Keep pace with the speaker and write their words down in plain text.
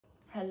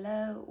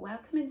Hello,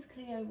 welcome into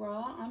Cleo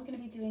Ra. I'm going to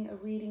be doing a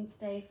reading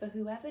today for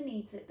whoever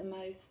needs it the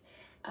most.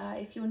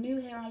 If you're new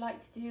here, I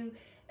like to do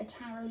a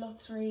tarot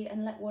lottery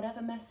and let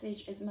whatever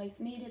message is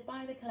most needed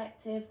by the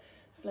collective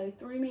flow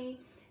through me.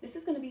 This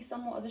is going to be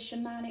somewhat of a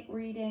shamanic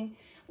reading.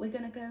 We're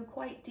going to go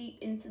quite deep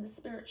into the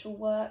spiritual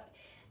work,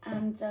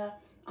 and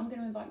I'm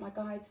going to invite my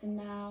guides in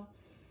now.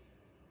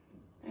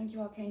 Thank you,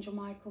 Archangel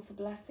Michael, for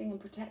blessing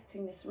and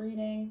protecting this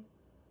reading.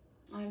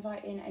 I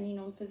invite in any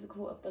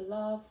non-physical of the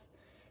love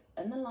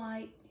and the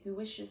light who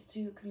wishes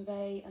to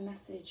convey a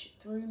message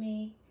through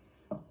me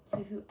to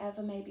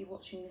whoever may be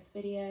watching this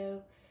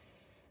video.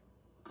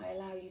 I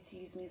allow you to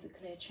use me as a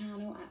clear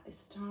channel at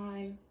this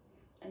time,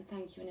 and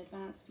thank you in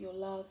advance for your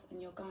love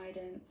and your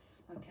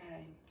guidance.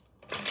 Okay.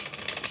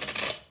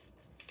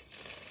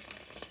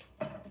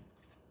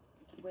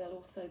 We'll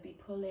also be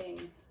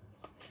pulling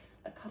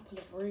a couple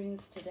of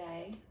runes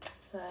today,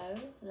 so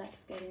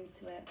let's get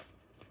into it.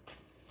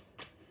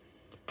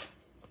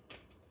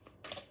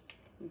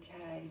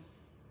 Okay,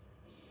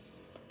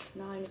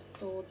 Nine of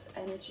Swords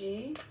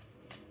energy,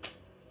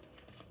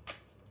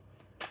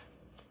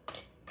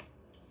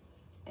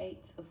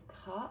 Eight of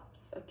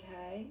Cups.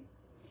 Okay,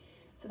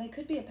 so there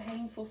could be a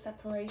painful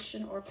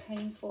separation or a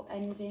painful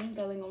ending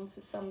going on for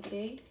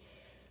somebody.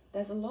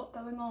 There's a lot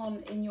going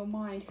on in your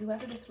mind,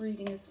 whoever this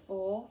reading is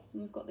for.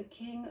 And we've got the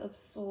King of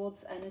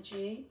Swords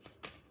energy.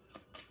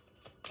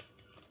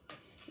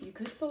 You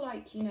could feel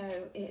like, you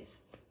know,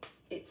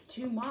 it's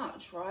too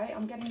much, right?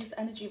 I'm getting this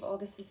energy of, oh,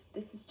 this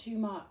is too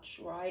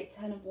much, right?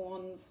 Ten of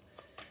Wands,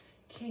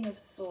 King of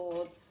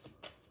Swords,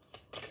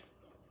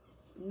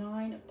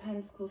 Nine of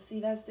Pentacles. See,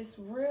 there's this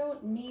real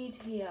need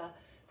here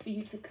for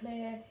you to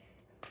clear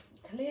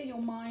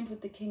your mind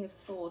with the King of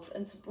Swords,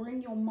 and to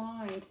bring your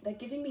mind, they're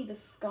giving me the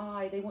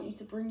sky. They want you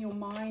to bring your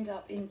mind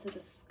up into the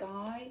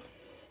sky,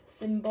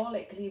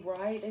 symbolically,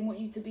 right? They want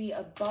you to be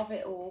above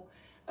it all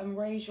and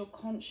raise your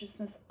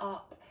consciousness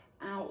up,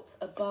 out,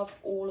 above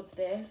all of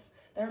this.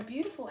 There are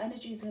beautiful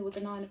energies here with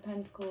the Nine of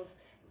Pentacles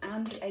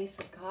and the Ace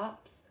of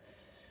Cups.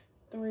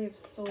 Three of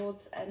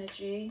Swords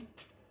energy.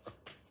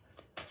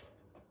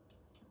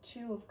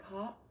 Two of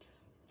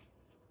Cups.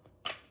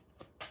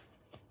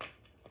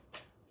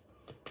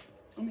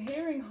 I'm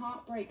hearing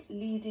heartbreak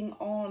leading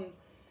on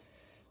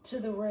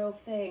to the real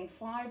thing.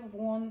 Five of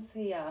Wands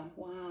here.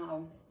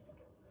 Wow.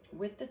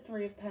 With the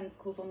Three of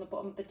Pentacles on the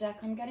bottom of the deck,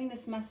 I'm getting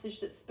this message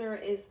that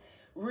Spirit is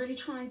really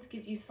trying to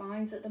give you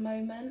signs at the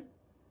moment.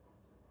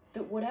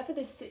 That whatever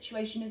this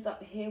situation is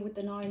up here with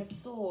the Nine of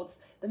Swords,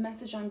 the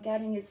message I'm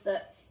getting is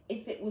that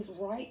if it was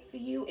right for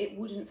you, it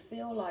wouldn't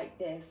feel like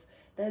this.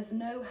 There's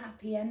no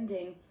happy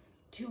ending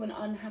to an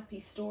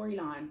unhappy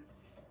storyline.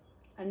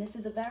 And this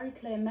is a very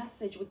clear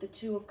message with the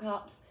Two of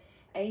Cups,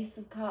 Ace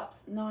of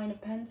Cups, Nine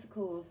of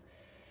Pentacles.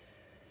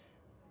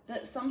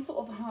 That some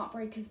sort of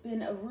heartbreak has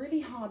been a really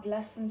hard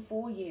lesson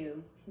for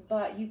you.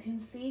 But you can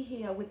see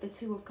here with the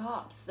Two of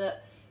Cups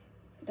that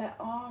there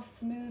are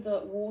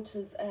smoother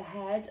waters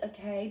ahead,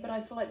 okay? But I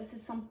feel like this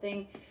is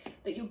something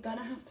that you're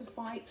gonna have to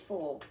fight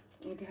for,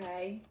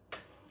 okay?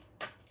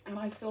 And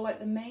I feel like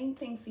the main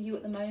thing for you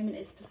at the moment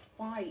is to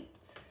fight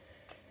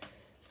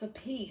for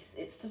peace.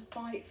 It's to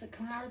fight for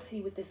clarity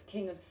with this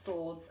King of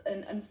Swords,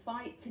 and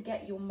fight to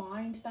get your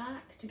mind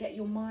back, to get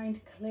your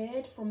mind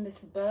cleared from this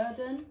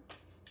burden,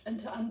 and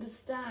to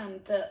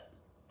understand that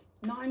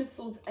Nine of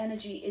Swords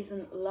energy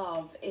isn't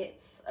love.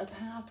 It's a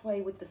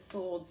pathway with the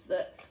swords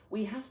that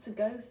we have to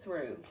go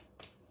through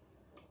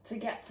to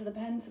get to the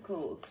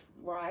Pentacles,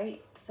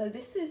 right? So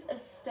this is a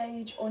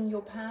stage on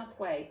your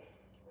pathway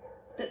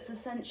that's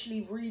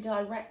essentially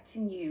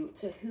redirecting you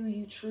to who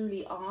you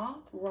truly are,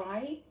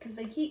 right? Because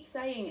they keep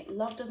saying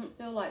love doesn't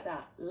feel like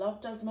that. Love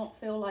does not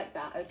feel like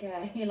that,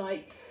 okay?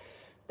 Like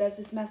there's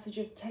this message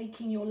of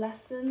taking your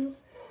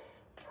lessons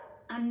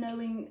and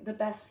knowing the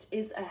best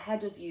is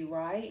ahead of you,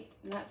 right?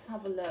 Let's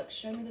have a look.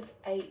 Show me this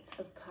Eight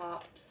of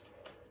Cups.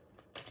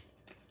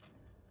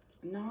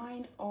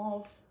 Nine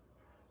of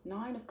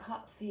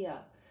Cups here.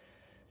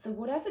 So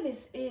whatever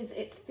this is,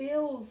 it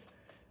feels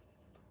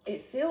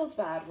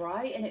bad,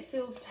 right? And it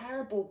feels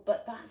terrible,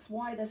 but that's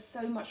why there's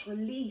so much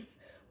relief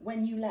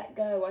when you let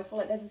go. I feel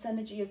like there's this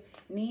energy of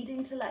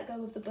needing to let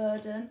go of the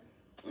burden,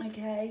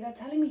 okay? They're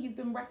telling me you've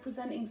been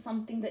representing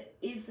something that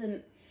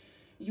isn't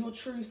your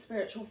true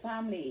spiritual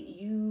family.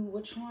 You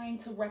were trying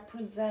to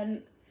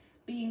represent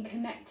being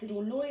connected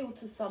or loyal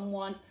to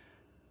someone,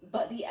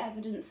 but the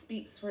evidence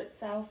speaks for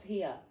itself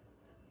here.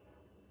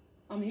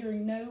 I'm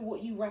hearing know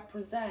what you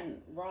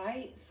represent,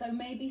 right? So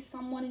maybe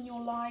someone in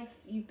your life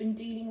you've been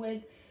dealing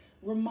with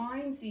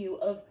reminds you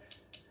of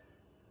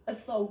a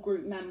soul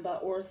group member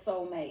or a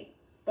soulmate.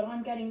 But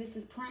I'm getting this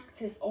as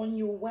practice on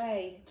your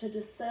way to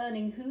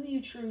discerning who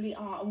you truly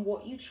are and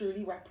what you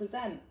truly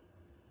represent.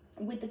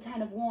 With the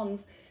Ten of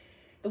Wands,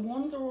 the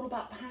Wands are all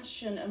about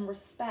passion and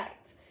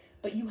respect,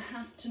 but you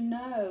have to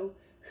know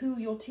who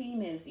your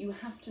team is. You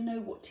have to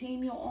know what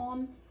team you're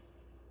on.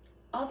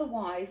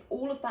 Otherwise,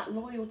 all of that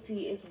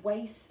loyalty is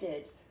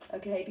wasted,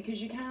 okay?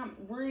 Because you can't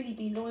really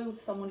be loyal to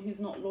someone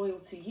who's not loyal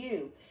to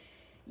you.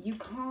 You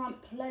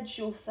can't pledge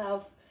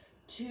yourself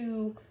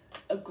to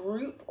a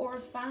group or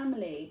a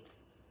family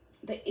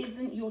that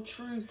isn't your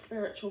true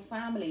spiritual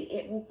family,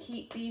 it will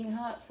keep being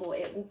hurtful.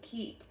 It will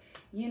keep,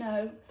 you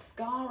know,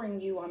 scarring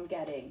you, I'm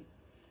getting.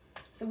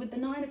 So with the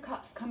Nine of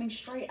Cups coming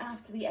straight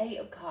after the Eight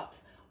of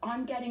Cups,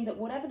 I'm getting that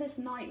whatever this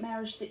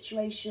nightmarish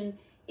situation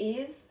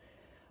is,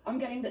 I'm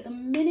getting that the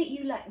minute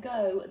you let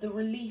go, the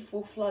relief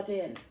will flood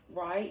in,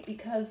 right?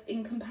 Because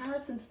in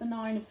comparison to the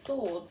Nine of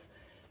Swords,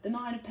 the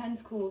Nine of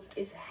Pentacles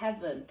is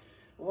heaven,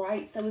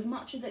 right? So as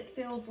much as it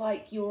feels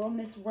like you're on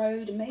this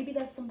road, and maybe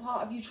there's some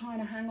part of you trying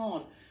to hang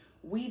on,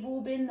 we've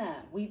all been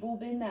there. We've all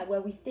been there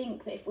where we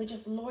think that if we're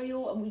just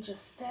loyal and we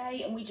just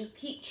stay and we just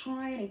keep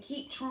trying and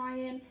keep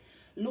trying,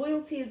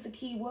 loyalty is the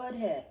key word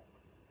here.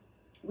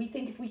 We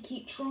think if we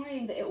keep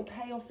trying that it will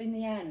pay off in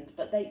the end.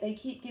 But they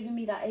keep giving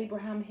me that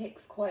Abraham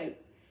Hicks quote.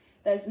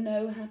 There's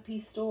no happy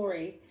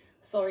story.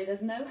 Sorry,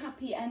 there's no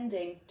happy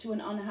ending to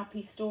an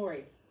unhappy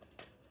story.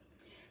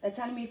 They're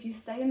telling me if you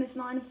stay in this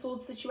Nine of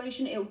Swords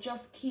situation, it'll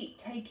just keep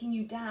taking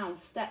you down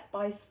step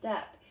by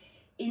step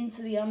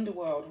into the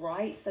underworld,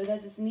 right? So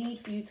there's this need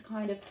for you to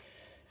kind of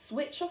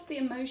switch off the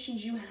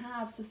emotions you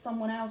have for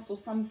someone else or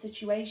some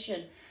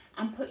situation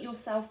and put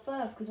yourself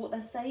first. Because what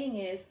they're saying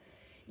is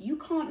you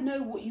can't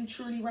know what you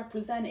truly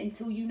represent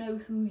until you know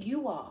who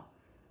you are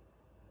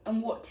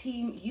and what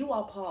team you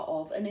are part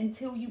of, and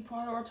until you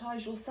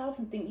prioritize yourself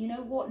and think, you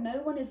know what,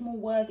 no one is more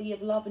worthy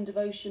of love and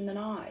devotion than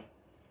I.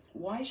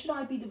 Why should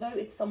I be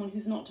devoted to someone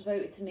who's not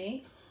devoted to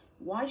me?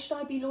 Why should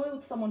I be loyal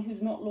to someone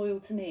who's not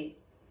loyal to me?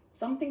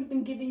 Something's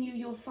been giving you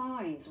your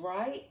signs,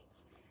 right?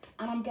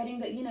 And I'm getting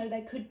that, you know,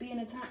 there could be an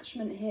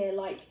attachment here.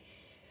 Like,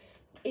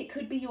 it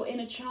could be your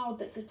inner child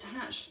that's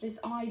attached to this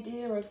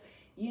idea of,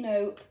 you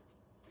know,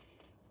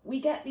 we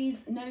get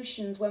these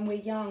notions when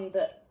we're young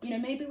that, you know,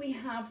 maybe we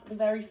have the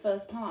very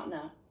first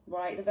partner,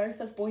 right? The very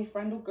first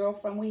boyfriend or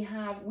girlfriend we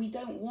have, we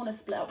don't want to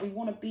split up. We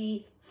want to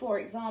be, for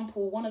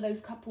example, one of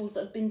those couples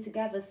that have been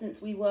together since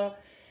we were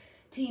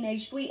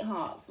teenage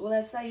sweethearts. Well,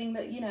 they're saying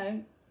that, you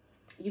know,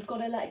 you've got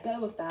to let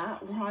go of that,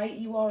 right?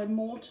 You are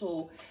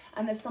immortal.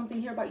 And there's something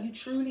here about you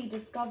truly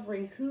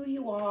discovering who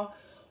you are,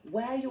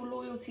 where your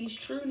loyalties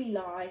truly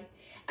lie.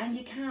 And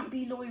you can't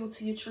be loyal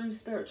to your true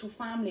spiritual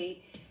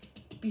family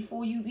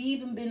before you've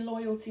even been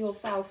loyal to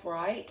yourself,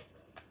 right?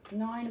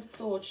 Nine of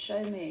Swords,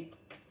 show me.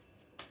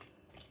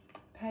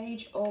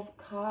 Page of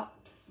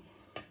Cups.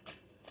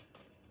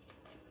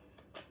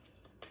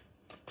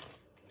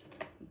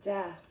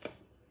 Death.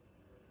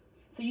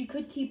 So you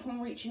could keep on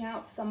reaching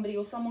out to somebody,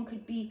 or someone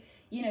could be,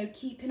 you know,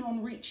 keeping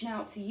on reaching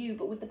out to you.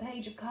 But with the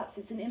Page of Cups,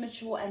 it's an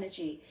immature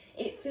energy.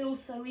 It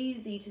feels so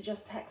easy to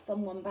just text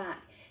someone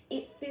back.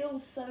 It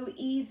feels so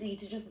easy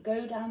to just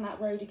go down that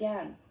road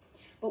again.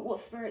 But what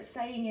Spirit's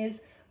saying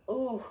is,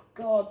 oh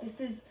God,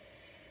 this is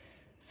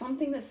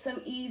something that's so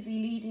easy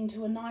leading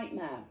to a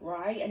nightmare,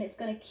 right? And it's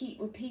going to keep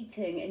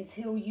repeating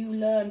until you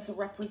learn to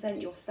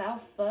represent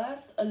yourself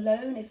first,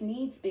 alone if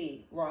needs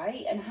be,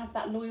 right? And have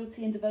that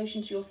loyalty and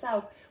devotion to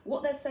yourself.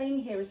 What they're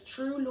saying here is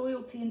true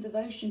loyalty and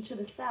devotion to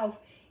the self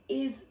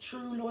is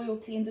true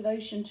loyalty and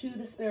devotion to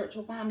the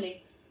spiritual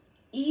family,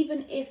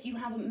 even if you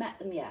haven't met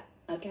them yet,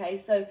 okay?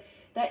 So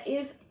there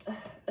is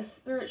a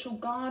spiritual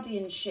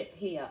guardianship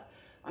here.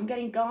 I'm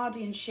getting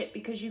guardianship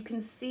because you can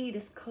see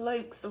this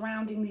cloak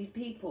surrounding these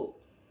people.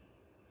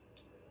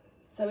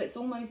 So it's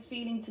almost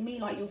feeling to me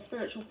like your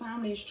spiritual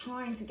family is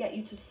trying to get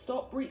you to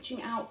stop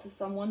reaching out to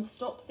someone,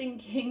 stop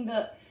thinking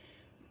that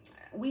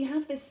we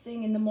have this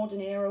thing in the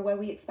modern era where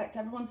we expect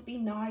everyone to be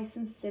nice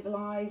and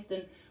civilized,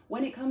 and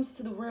when it comes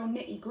to the real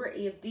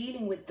nitty-gritty of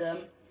dealing with them,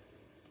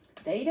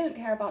 they don't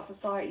care about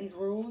society's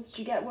rules.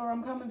 Do you get where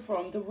I'm coming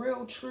from? The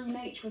real true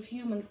nature of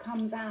humans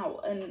comes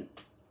out, and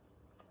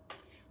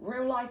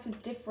real life is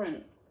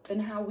different than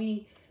how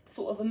we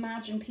sort of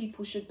imagine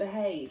people should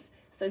behave.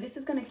 So this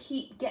is going to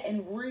keep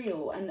getting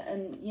real,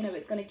 and you know,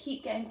 it's going to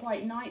keep getting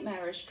quite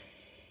nightmarish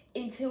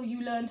until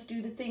you learn to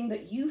do the thing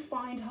that you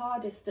find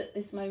hardest at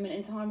this moment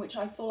in time, which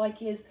I feel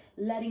like is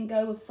letting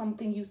go of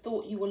something you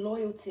thought you were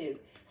loyal to.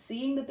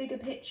 Seeing the bigger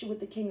picture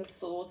with the King of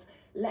Swords,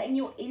 letting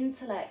your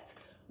intellect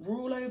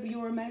rule over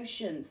your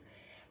emotions.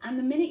 And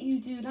the minute you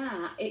do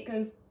that, it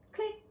goes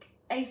click,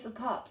 Ace of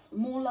Cups,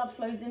 more love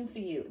flows in for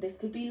you. This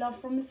could be love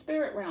from the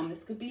spirit realm.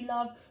 This could be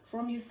love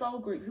from your soul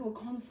group who are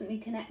constantly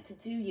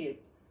connected to you.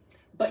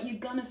 But you're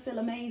gonna feel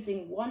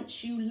amazing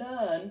once you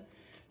learn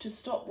to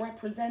stop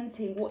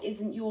representing what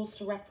isn't yours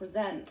to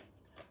represent.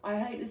 I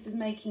hope this is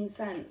making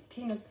sense.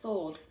 King of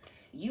Swords,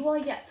 you are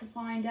yet to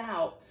find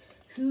out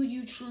who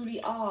you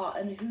truly are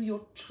and who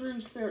your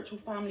true spiritual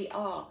family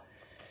are.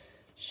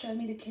 Show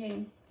me the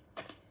King.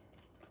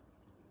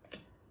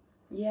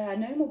 Yeah,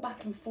 no more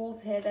back and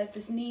forth here. There's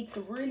this need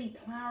to really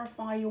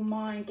clarify your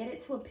mind, get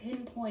it to a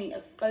pinpoint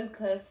of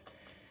focus,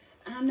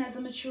 and there's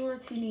a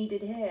maturity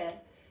needed here.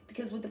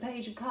 Because with the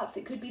Page of Cups,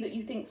 it could be that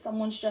you think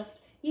someone's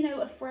just, you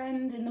know, a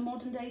friend in the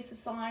modern day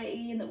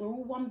society and that we're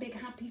all one big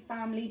happy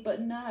family.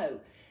 But no,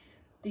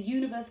 the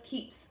universe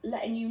keeps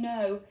letting you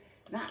know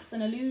that's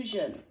an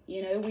illusion.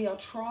 You know, we are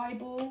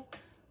tribal.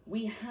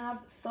 We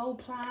have soul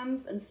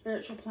plans and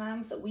spiritual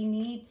plans that we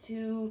need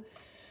to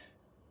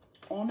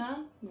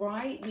honor,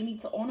 right? We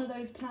need to honor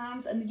those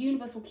plans, and the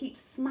universe will keep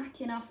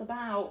smacking us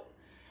about,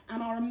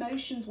 and our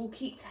emotions will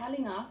keep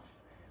telling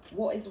us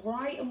what is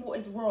right and what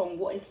is wrong,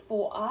 what is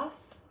for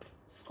us.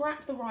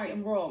 Scrap the right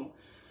and wrong,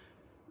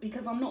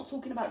 because I'm not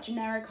talking about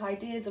generic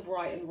ideas of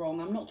right and wrong.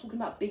 I'm not talking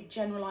about big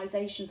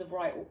generalizations of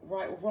right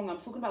or wrong. I'm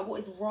talking about what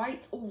is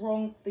right or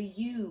wrong for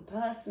you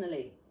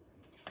personally.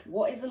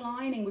 What is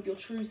aligning with your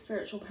true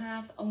spiritual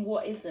path and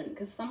what isn't,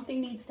 because something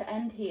needs to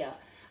end here.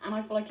 And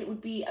I feel like it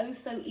would be oh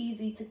so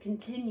easy to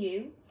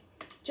continue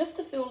just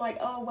to feel like,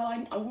 oh, well,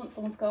 I want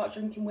someone to go out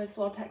drinking with,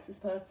 so I'll text this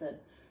person.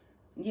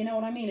 You know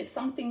what I mean? It's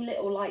something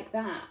little like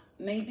that.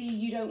 Maybe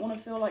you don't want to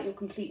feel like you're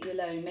completely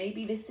alone.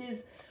 Maybe this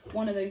is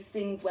one of those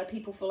things where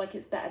people feel like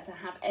it's better to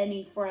have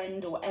any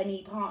friend or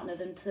any partner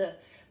than to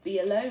be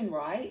alone,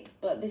 right?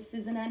 But this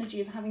is an energy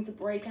of having to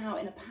break out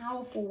in a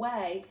powerful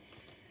way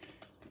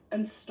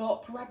and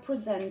stop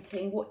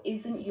representing what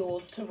isn't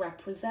yours to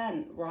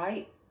represent,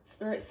 right?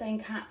 Spirit's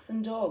saying cats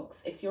and dogs.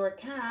 If you're a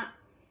cat,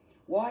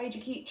 why do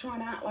you keep trying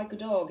to act like a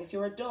dog? If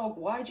you're a dog,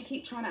 why do you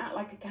keep trying to act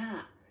like a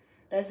cat?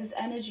 There's this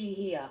energy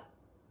here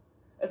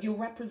of you're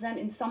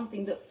representing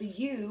something that for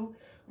you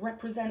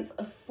represents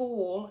a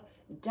fall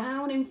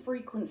down in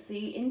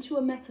frequency into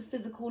a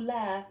metaphysical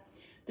layer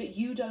that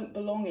you don't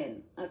belong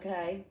in,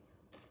 okay?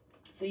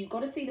 So you've got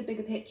to see the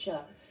bigger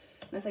picture.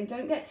 And I say,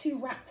 don't get too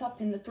wrapped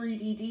up in the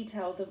 3D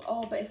details of,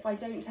 oh, but if I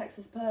don't text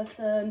this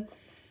person,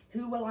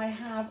 who will I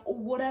have, or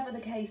whatever the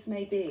case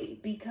may be,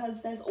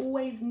 because there's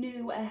always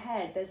new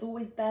ahead. There's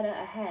always better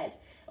ahead.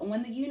 And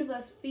when the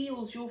universe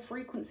feels your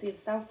frequency of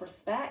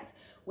self-respect,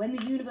 when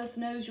the universe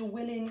knows you're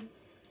willing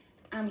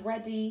and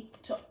ready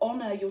to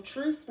honor your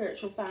true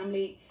spiritual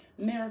family,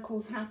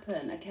 miracles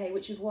happen, okay?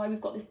 Which is why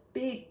we've got this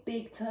big,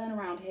 big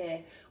turnaround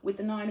here with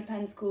the 9 of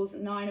Pentacles,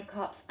 9 of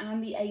Cups,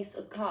 and the Ace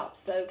of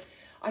Cups. So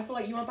I feel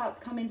like you're about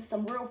to come into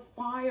some real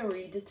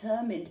fiery,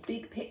 determined,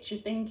 big picture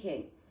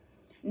thinking.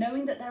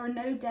 Knowing that there are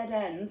no dead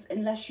ends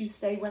unless you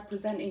stay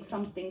representing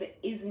something that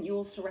isn't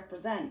yours to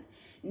represent.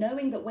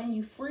 Knowing that when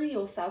you free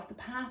yourself, the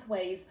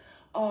pathways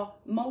are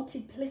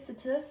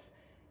multiplicitous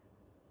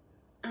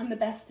and the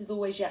best is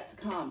always yet to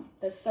come.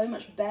 There's so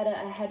much better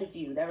ahead of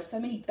you. There are so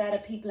many better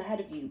people ahead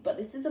of you. But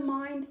this is a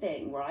mind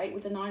thing, right?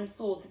 With the 9 of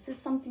Swords. This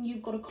is something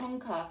you've got to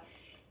conquer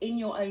in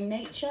your own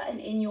nature and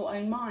in your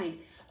own mind.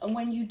 And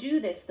when you do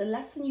this, the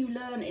lesson you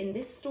learn in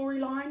this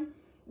storyline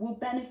will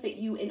benefit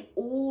you in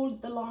all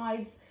the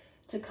lives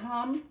to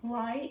come,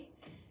 right?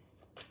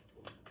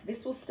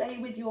 This will stay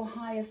with your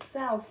higher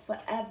self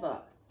forever.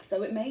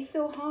 So it may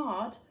feel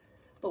hard,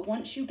 but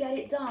once you get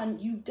it done,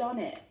 you've done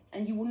it.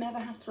 And you will never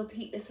have to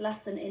repeat this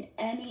lesson in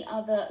any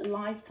other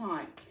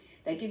lifetime.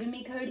 They're giving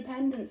me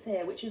codependence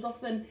here, which is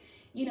often,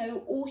 you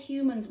know, all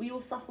humans, we all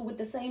suffer with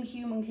the same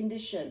human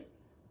condition,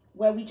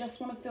 where we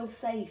just want to feel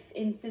safe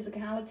in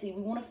physicality.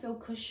 We want to feel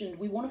cushioned.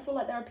 We want to feel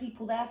like there are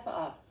people there for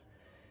us.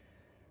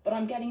 But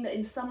I'm getting that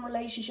in some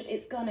relationship,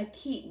 it's going to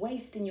keep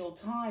wasting your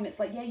time. It's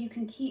like, yeah, you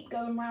can keep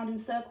going round in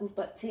circles,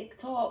 but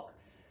tick-tock,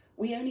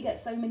 we only get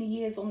so many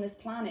years on this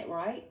planet,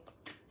 right?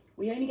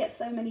 We only get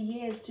so many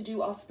years to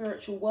do our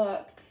spiritual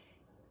work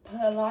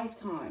per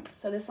lifetime.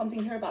 So there's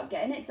something here about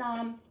getting it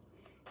done,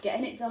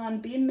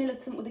 being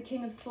militant with the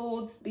King of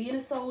Swords, being a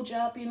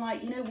soldier, being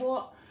like, you know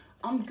what,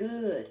 I'm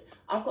good.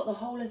 I've got the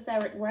whole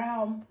etheric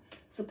realm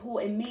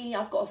supporting me.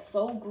 I've got a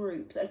soul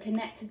group that are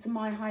connected to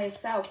my higher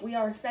self. We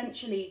are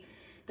essentially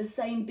the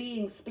same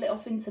being split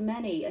off into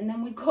many. And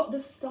then we've got the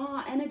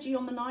star energy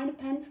on the 9 of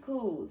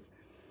Pentacles.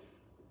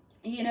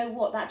 You know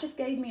what, that just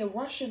gave me a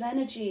rush of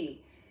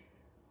energy.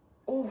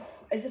 Oh,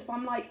 as if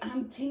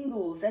I'm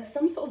tingles. There's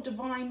some sort of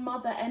divine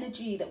mother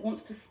energy that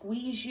wants to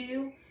squeeze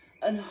you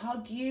and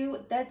hug you.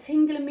 They're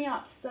tingling me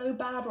up so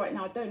bad right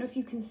now. I don't know if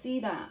you can see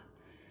that.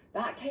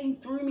 That came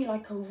through me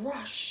like a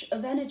rush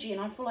of energy, and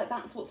I feel like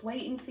that's what's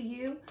waiting for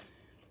you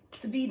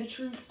to be the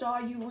true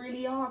star you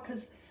really are,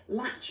 because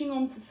latching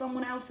onto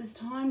someone else's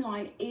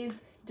timeline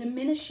is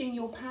diminishing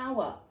your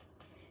power.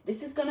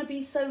 This is going to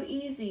be so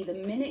easy the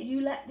minute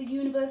you let the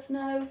universe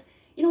know,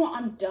 you know what,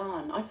 I'm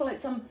done. I feel like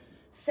some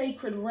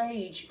sacred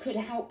rage could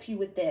help you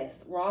with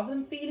this. Rather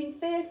than feeling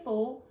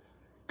fearful,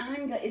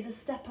 anger is a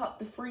step up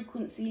the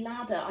frequency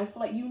ladder. I feel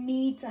like you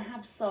need to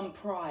have some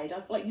pride. I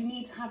feel like you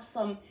need to have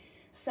some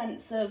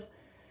sense of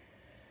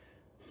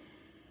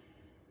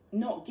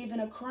not giving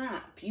a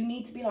crap. You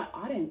need to be like,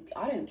 I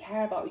don't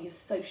care about your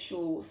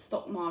social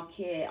stock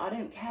market. I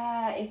don't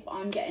care if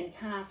I'm getting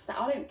cast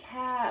out. I don't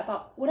care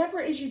about whatever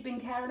it is you've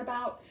been caring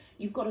about.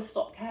 You've got to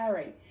stop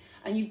caring,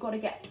 and you've got to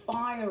get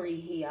fiery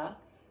here.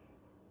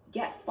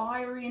 Get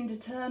fiery and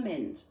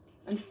determined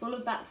and full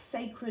of that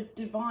sacred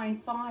divine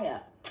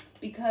fire,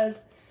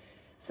 because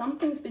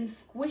something's been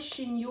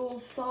squishing your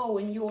soul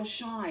and your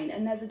shine,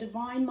 and there's a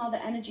divine mother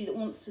energy that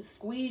wants to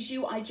squeeze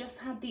you. I just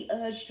had the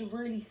urge to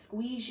really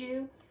squeeze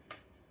you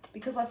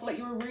because I feel like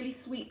you're a really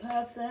sweet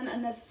person,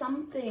 and there's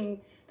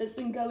something that's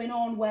been going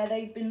on where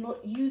they've been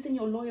using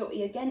your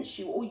loyalty against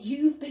you, or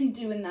you've been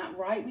doing that,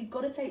 right? We've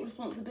got to take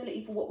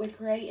responsibility for what we're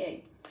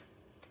creating.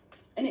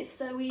 And it's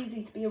so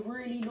easy to be a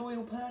really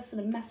loyal person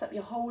and mess up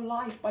your whole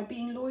life by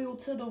being loyal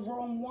to the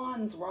wrong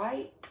ones,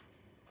 right?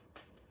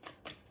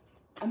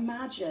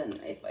 Imagine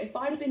if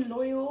I'd have been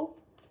loyal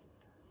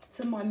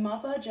to my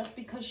mother just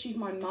because she's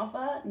my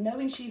mother,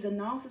 knowing she's a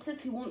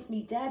narcissist who wants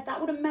me dead, that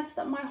would have messed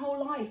up my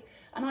whole life.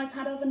 And I've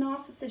had other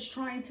narcissists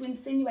trying to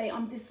insinuate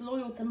I'm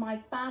disloyal to my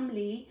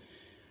family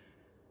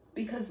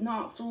because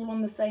narcs are all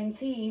on the same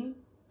team.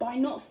 By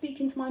not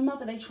speaking to my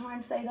mother, they try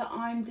and say that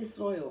I'm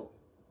disloyal.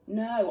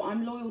 No,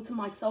 I'm loyal to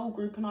my soul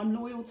group and I'm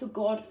loyal to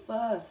God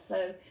first.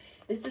 So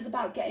this is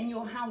about getting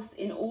your house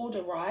in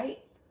order, right?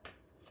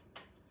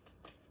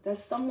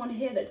 There's someone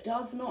here that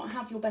does not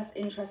have your best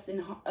interest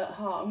at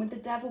heart. And with the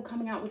devil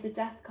coming out with the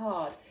death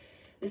card,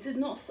 this is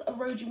not a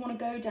road you want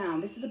to go down.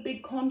 This is a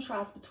big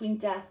contrast between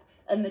death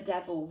and the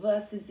devil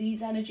versus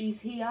these energies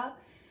here.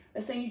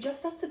 They're saying you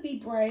just have to be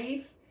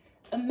brave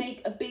and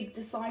make a big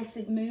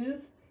decisive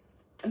move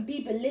and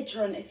be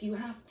belligerent if you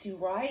have to,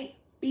 right?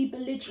 Be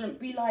belligerent.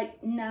 Be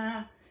like,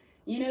 nah,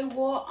 you know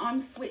what? I'm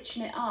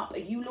switching it up. Are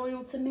you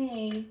loyal to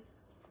me?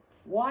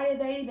 Why are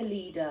they the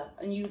leader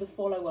and you the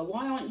follower?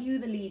 Why aren't you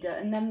the leader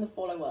and them the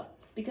follower?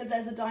 Because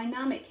there's a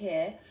dynamic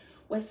here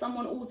where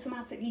someone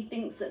automatically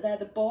thinks that they're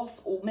the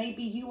boss, or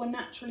maybe you are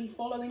naturally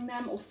following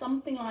them or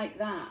something like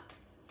that.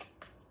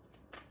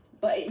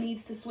 But it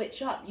needs to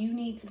switch up. You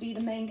need to be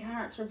the main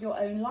character of your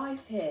own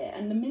life here.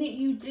 And the minute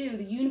you do,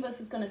 the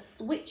universe is going to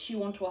switch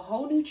you onto a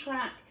whole new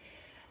track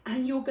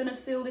and you're going to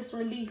feel this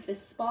relief,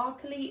 this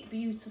sparkly,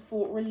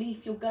 beautiful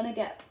relief. You're going to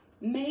get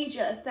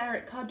major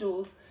etheric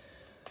cuddles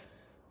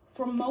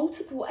from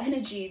multiple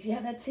energies.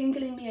 Yeah, they're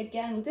tingling me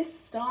again with this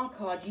star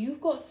card. You've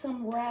got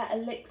some rare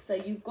elixir.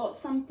 You've got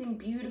something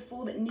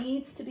beautiful that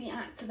needs to be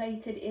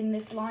activated in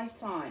this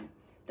lifetime.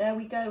 There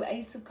we go,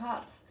 Ace of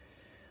Cups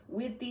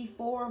with the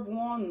Four of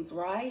Wands,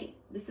 right?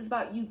 This is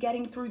about you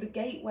getting through the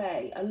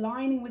gateway,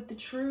 aligning with the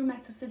true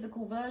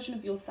metaphysical version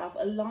of yourself,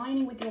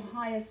 aligning with your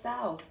higher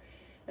self.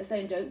 They're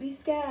saying, don't be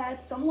scared.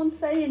 Someone's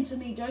saying to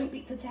me, don't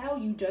be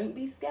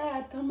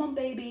scared. Come on,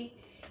 baby.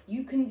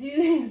 You can do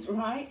this,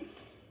 right?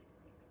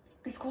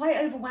 It's quite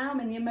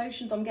overwhelming, the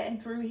emotions I'm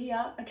getting through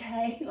here,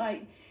 okay?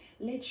 Like,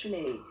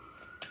 literally,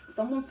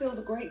 someone feels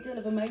a great deal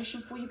of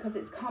emotion for you because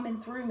it's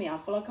coming through me. I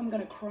feel like I'm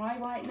going to cry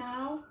right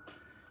now.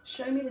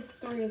 Show me this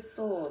Three of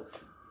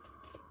Swords.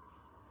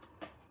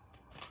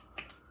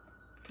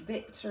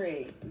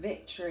 Victory,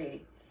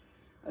 victory.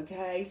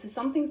 Okay, so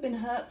something's been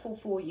hurtful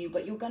for you,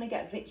 but you're going to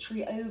get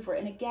victory over it.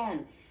 And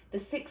again, the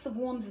Six of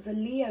Wands is a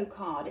Leo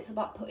card. It's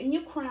about putting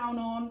your crown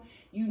on.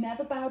 You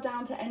never bow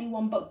down to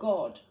anyone but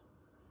God.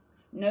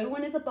 No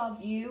one is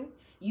above you.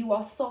 You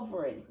are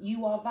sovereign.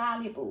 You are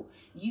valuable.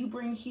 You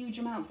bring huge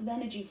amounts of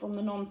energy from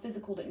the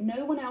non-physical that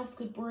no one else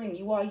could bring.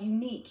 You are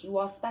unique. You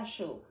are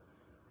special.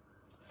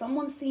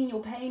 Someone's seen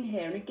your pain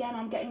here. And again,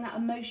 I'm getting that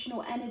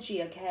emotional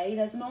energy, okay?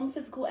 There's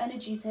non-physical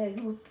energies here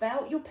who have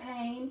felt your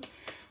pain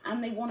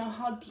and they want to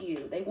hug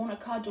you. They want to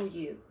cuddle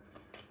you.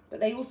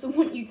 But they also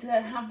want you to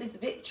have this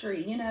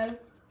victory, you know?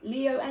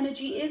 Leo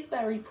energy is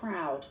very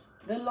proud.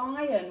 The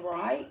lion,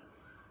 right?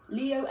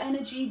 Leo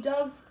energy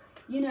does,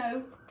 you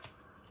know,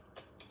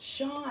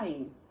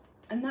 shine.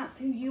 And that's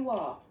who you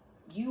are.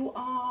 You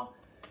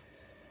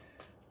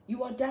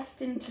are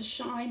destined to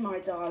shine, my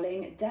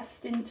darling.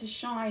 Destined to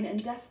shine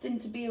and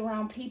destined to be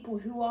around people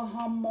who are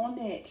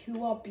harmonic,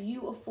 who are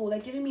beautiful. They're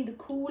giving me the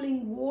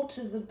cooling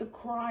waters of the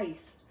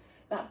Christ.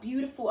 That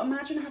beautiful,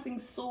 imagine having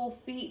sore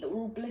feet that were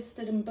all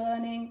blistered and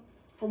burning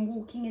from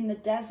walking in the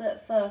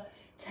desert for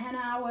 10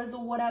 hours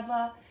or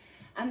whatever.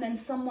 And then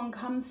someone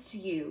comes to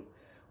you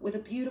with a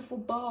beautiful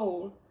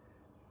bowl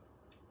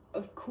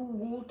of cool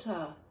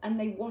water and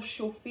they wash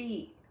your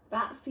feet.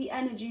 That's the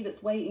energy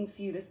that's waiting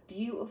for you. This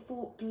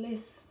beautiful,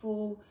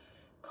 blissful,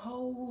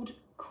 cold,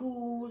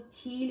 cool,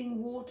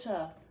 healing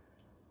water.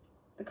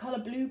 The color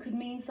blue could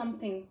mean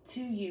something to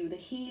you. The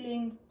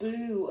healing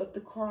blue of the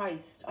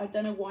Christ. I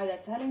don't know why they're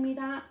telling me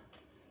that,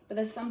 but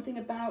there's something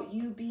about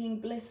you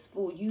being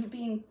blissful, you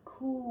being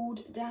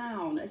cooled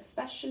down,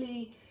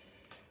 especially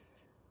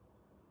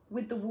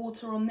with the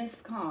water on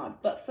this card.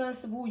 But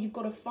first of all, you've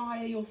got to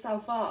fire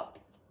yourself up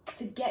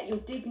to get your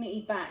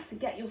dignity back, to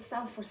get your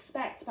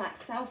self-respect back,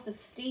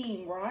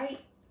 self-esteem, right?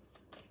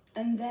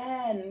 And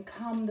then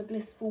come the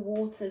blissful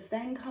waters,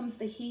 then comes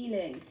the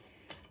healing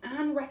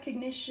and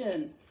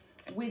recognition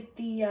with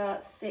the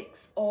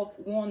Six of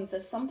Wands.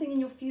 There's something in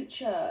your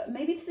future.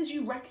 Maybe this is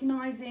you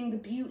recognizing the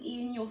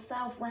beauty in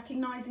yourself,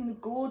 recognizing the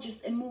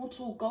gorgeous,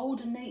 immortal,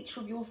 golden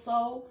nature of your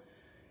soul.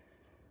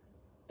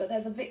 But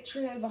there's a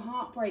victory over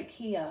heartbreak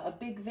here, a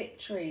big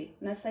victory.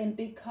 And they're saying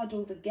big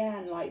cuddles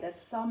again, like there's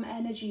some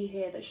energy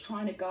here that's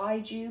trying to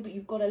guide you, but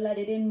you've got to let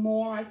it in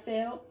more, I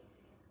feel.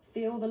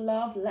 Feel the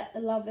love, let the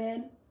love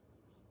in.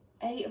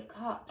 Eight of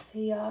Cups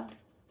here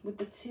with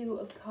the Two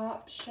of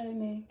Cups. Show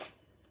me.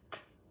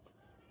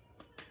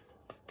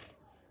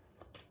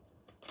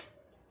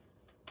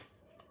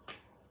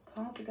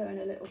 Cards are going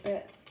a little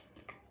bit.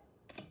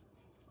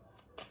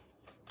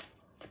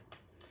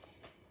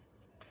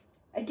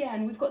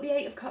 again, we've got the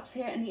Eight of Cups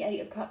here and the Eight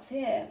of Cups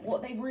here.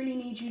 What they really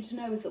need you to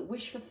know is that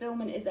wish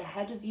fulfillment is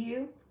ahead of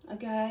you,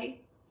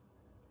 okay?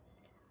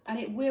 And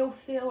it will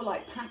feel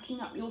like packing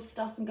up your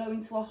stuff and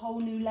going to a whole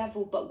new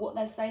level. But what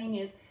they're saying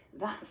is,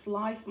 that's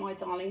life, my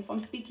darling. If I'm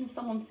speaking to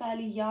someone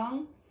fairly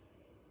young,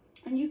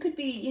 and you could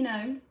be, you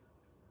know,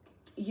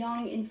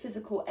 young in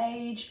physical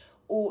age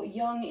or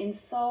young in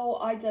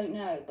soul, I don't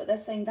know. But they're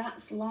saying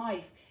that's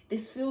life.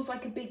 This feels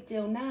like a big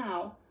deal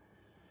now,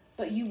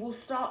 but you will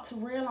start to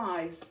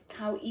realize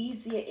how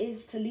easy it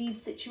is to leave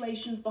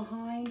situations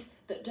behind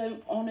that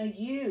don't honor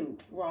you,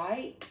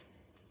 right?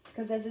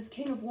 Because there's this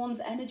King of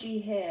Wands energy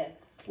here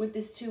with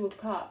this Two of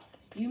Cups.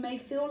 You may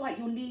feel like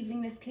you're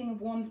leaving this King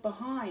of Wands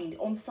behind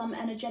on some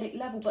energetic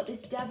level, but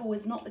this Devil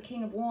is not the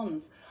King of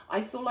Wands.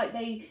 I feel like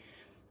they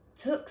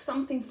took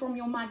something from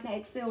your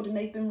magnetic field and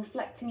they've been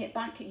reflecting it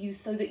back at you,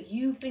 so that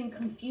you've been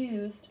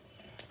confused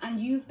and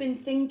you've been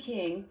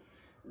thinking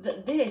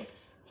that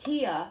this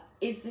here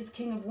is this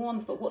King of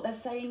Wands. But what they're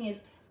saying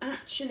is,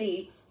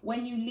 actually,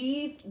 when you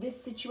leave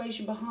this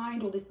situation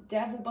behind, or this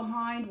Devil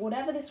behind,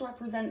 whatever this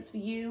represents for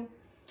you,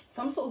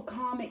 some sort of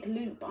karmic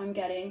loop I'm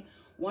getting,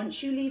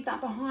 once you leave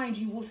that behind,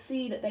 you will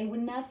see that they were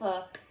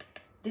never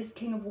this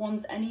King of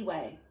Wands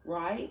anyway,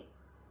 right?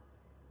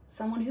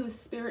 Someone who is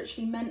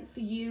spiritually meant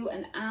for you,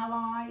 an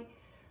ally,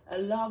 a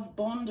love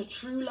bond, a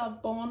true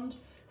love bond.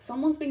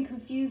 Someone's been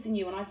confusing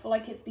you, and I feel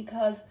like it's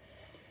because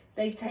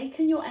they've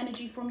taken your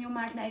energy from your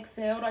magnetic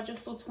field. I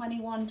just saw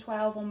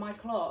 2112 on my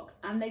clock,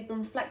 and they've been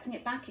reflecting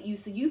it back at you.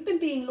 So you've been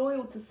being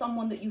loyal to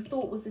someone that you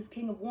thought was this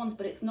King of Wands,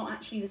 but it's not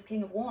actually this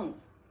King of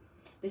Wands.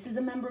 This is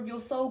a member of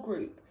your soul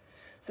group.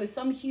 So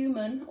some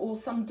human or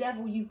some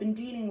devil you've been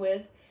dealing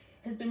with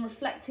has been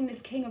reflecting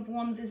this King of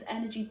Wands'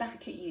 energy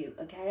back at you,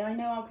 okay? I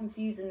know how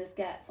confusing this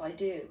gets, I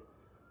do.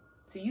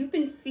 So you've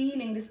been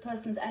feeling this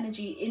person's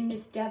energy in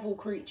this devil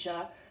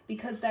creature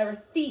because they're a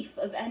thief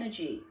of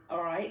energy,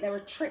 all right? They're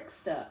a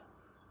trickster.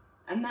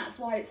 And that's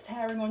why it's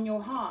tearing on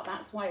your heart.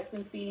 That's why it's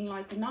been feeling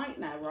like a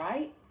nightmare,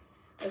 right?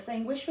 They're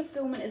saying wish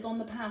fulfillment is on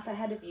the path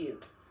ahead of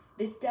you.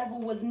 This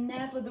devil was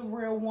never the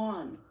real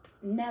one.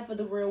 Never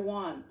the real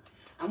one.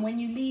 And when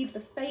you leave the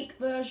fake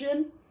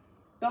version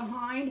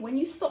behind, when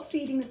you stop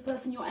feeding this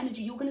person your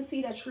energy, you're going to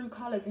see their true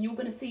colors, and you're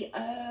going to see,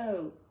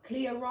 oh,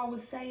 Cleo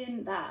was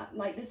saying that.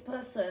 Like, this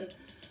person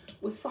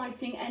was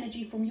siphoning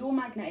energy from your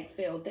magnetic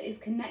field that is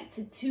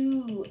connected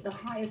to the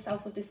higher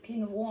self of this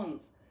King of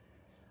Wands.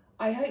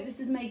 I hope this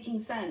is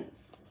making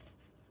sense,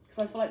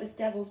 because I feel like this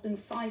devil's been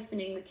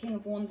siphoning the King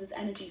of Wands'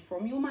 energy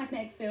from your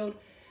magnetic field,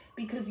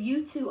 because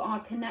you two are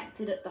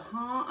connected at the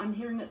heart. I'm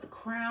hearing at the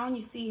crown.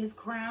 You see his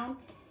crown.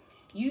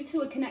 You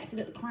two are connected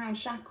at the crown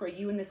chakra,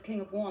 you and this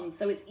King of Wands.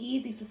 So it's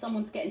easy for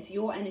someone to get into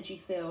your energy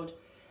field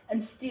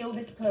and steal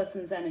this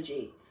person's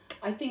energy.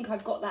 I think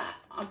I've got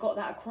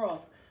that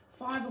across.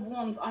 Five of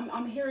Wands,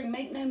 I'm hearing,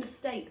 make no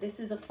mistake, this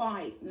is a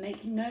fight.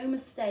 Make no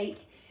mistake,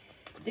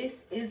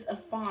 this is a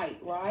fight,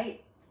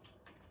 right?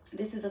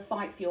 This is a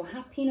fight for your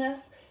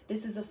happiness.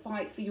 This is a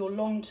fight for your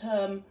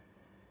long-term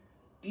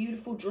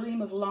beautiful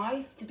dream of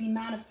life to be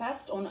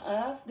manifest on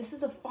earth. This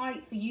is a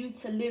fight for you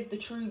to live the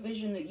true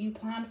vision that you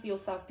planned for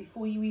yourself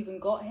before you even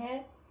got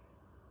here.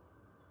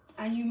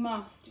 And you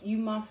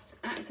must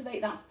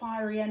activate that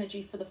fiery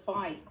energy for the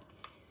fight.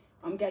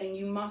 I'm getting,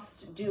 you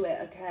must do it,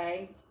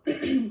 okay?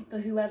 For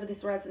whoever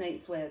this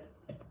resonates with.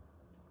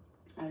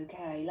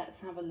 Okay,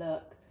 let's have a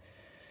look.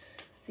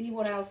 See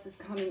what else is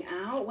coming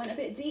out. Went a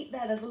bit deep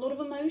there. There's a lot of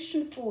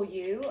emotion for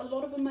you. A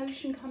lot of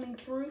emotion coming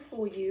through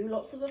for you.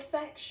 Lots of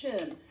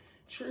affection.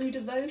 True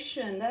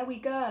devotion. There we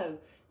go.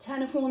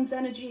 10 of Wands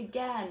energy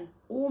again.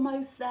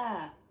 Almost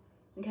there.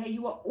 Okay,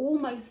 you are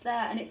almost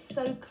there, and it's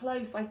so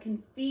close. I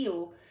can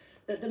feel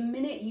that the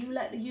minute you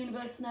let the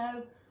universe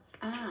know,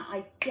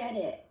 I get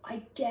it.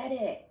 I get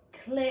it.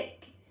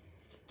 Click.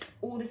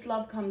 All this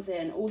love comes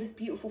in. All this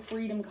beautiful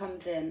freedom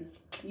comes in.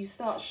 You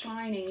start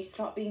shining. You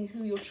start being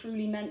who you're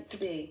truly meant to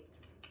be.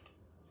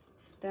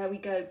 There we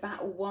go.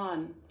 Battle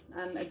won.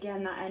 And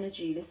again, that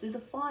energy. This is a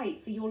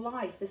fight for your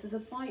life. This is a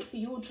fight for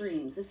your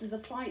dreams. This is a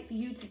fight for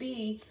you to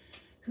be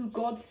who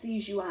God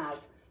sees you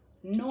as.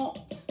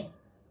 Not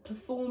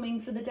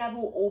performing for the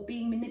devil, or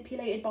being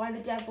manipulated by the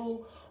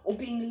devil, or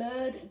being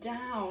lured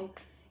down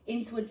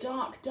into a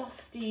dark,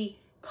 dusty,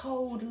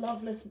 cold,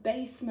 loveless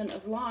basement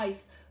of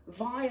life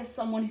via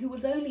someone who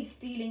was only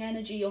stealing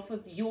energy off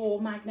of your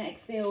magnetic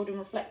field and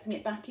reflecting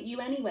it back at you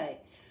anyway,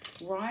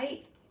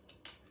 right?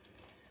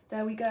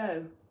 There we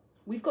go.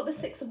 We've got the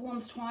Six of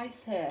Wands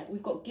twice here.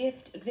 We've got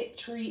gift,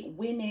 victory,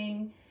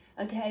 winning.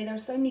 Okay, there are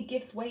so many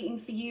gifts waiting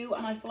for you,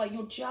 and I feel like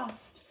you're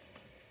just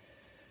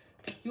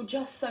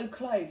so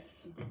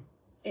close.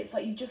 It's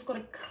like you've just got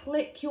to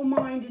click your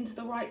mind into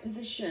the right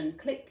position.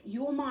 Click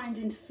your mind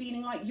into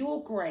feeling like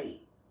you're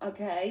great.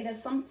 Okay,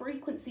 there's some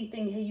frequency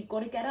thing here. You've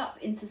got to get up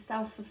into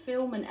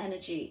self-fulfillment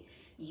energy.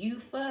 You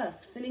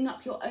first, filling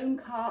up your own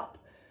cup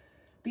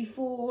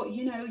before,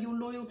 you know, you're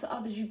loyal to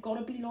others. You've got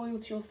to be loyal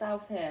to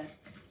yourself here.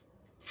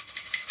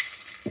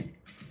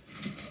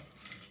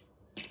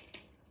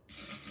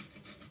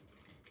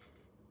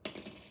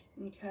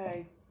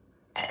 Okay.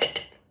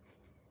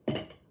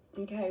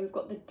 Okay, we've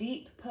got the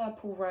deep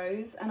purple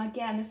rose. And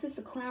again, this is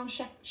the crown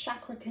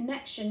chakra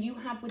connection you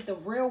have with the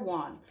real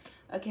one.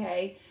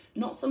 Okay,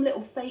 not some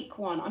little fake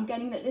one. I'm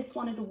getting that this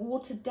one is a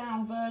watered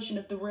down version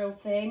of the real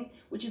thing,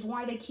 which is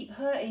why they keep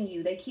hurting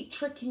you. They keep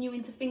tricking you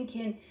into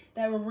thinking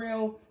they're a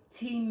real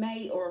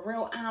teammate or a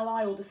real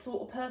ally or the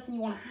sort of person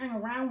you want to hang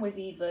around with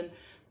even.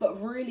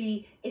 But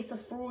really, it's a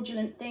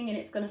fraudulent thing, and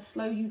it's going to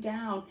slow you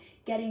down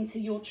getting to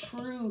your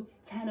true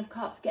 10 of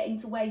Cups, getting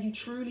to where you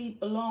truly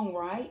belong,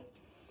 right?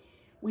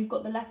 We've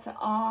got the letter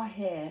R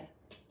here.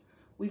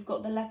 We've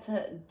got the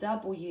letter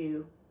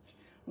W.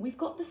 We've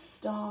got the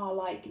star,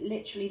 like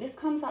literally. This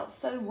comes out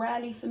so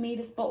rarely for me,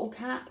 this bottle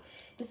cap.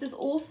 This is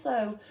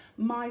also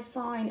my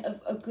sign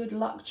of a good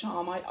luck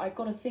charm. I've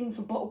got a thing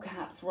for bottle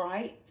caps,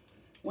 right?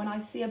 When I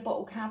see a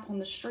bottle cap on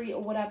the street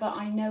or whatever,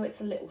 I know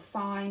it's a little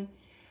sign.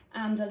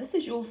 And this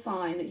is your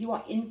sign that you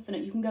are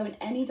infinite. You can go in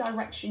any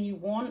direction you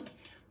want,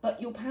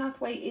 but your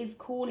pathway is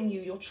calling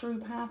you. Your true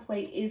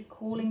pathway is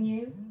calling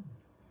you.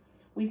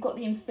 We've got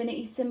the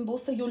infinity symbol.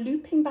 So you're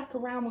looping back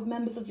around with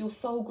members of your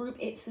soul group.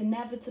 It's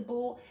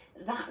inevitable.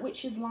 That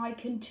which is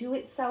likened to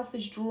itself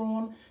is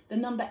drawn. The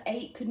number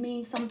 8 could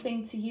mean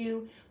something to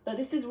you. But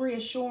this is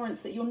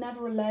reassurance that you're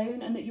never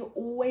alone and that you're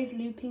always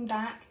looping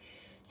back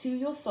to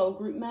your soul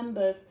group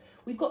members.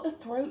 We've got the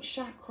throat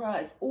chakra.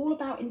 It's all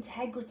about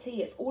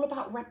integrity. It's all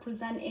about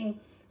representing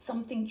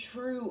something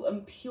true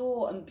and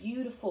pure and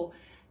beautiful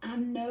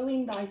and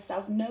knowing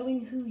thyself,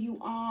 knowing who you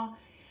are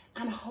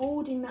and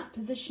holding that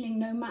positioning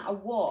no matter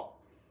what.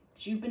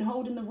 Because you've been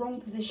holding the wrong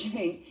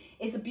positioning.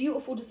 It's a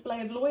beautiful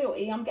display of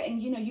loyalty. I'm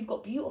getting, you know, you've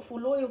got beautiful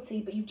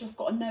loyalty, but you've just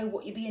got to know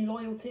what you're being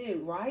loyal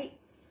to, right?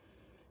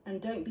 And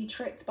don't be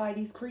tricked by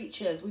these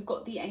creatures. We've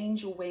got the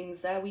angel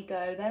wings. There we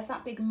go. There's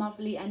that big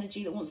motherly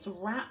energy that wants to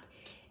wrap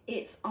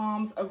its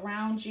arms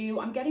around you.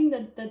 I'm getting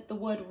the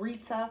word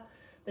Rita,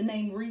 the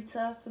name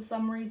Rita for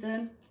some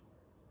reason.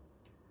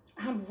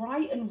 And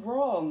right and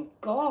wrong.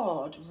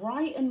 God,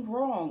 right and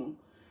wrong.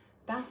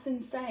 That's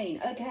insane.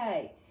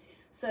 Okay,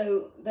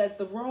 so there's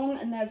the wrong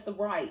and there's the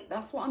right.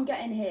 That's what I'm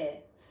getting here.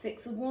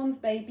 6 of Wands,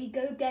 baby.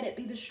 Go get it.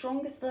 Be the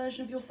strongest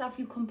version of yourself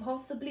you can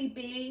possibly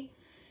be.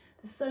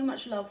 There's so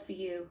much love for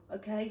you,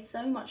 okay?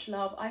 So much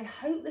love. I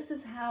hope this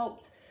has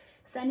helped.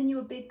 Sending you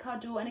a big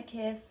cuddle and a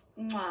kiss.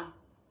 Mwah.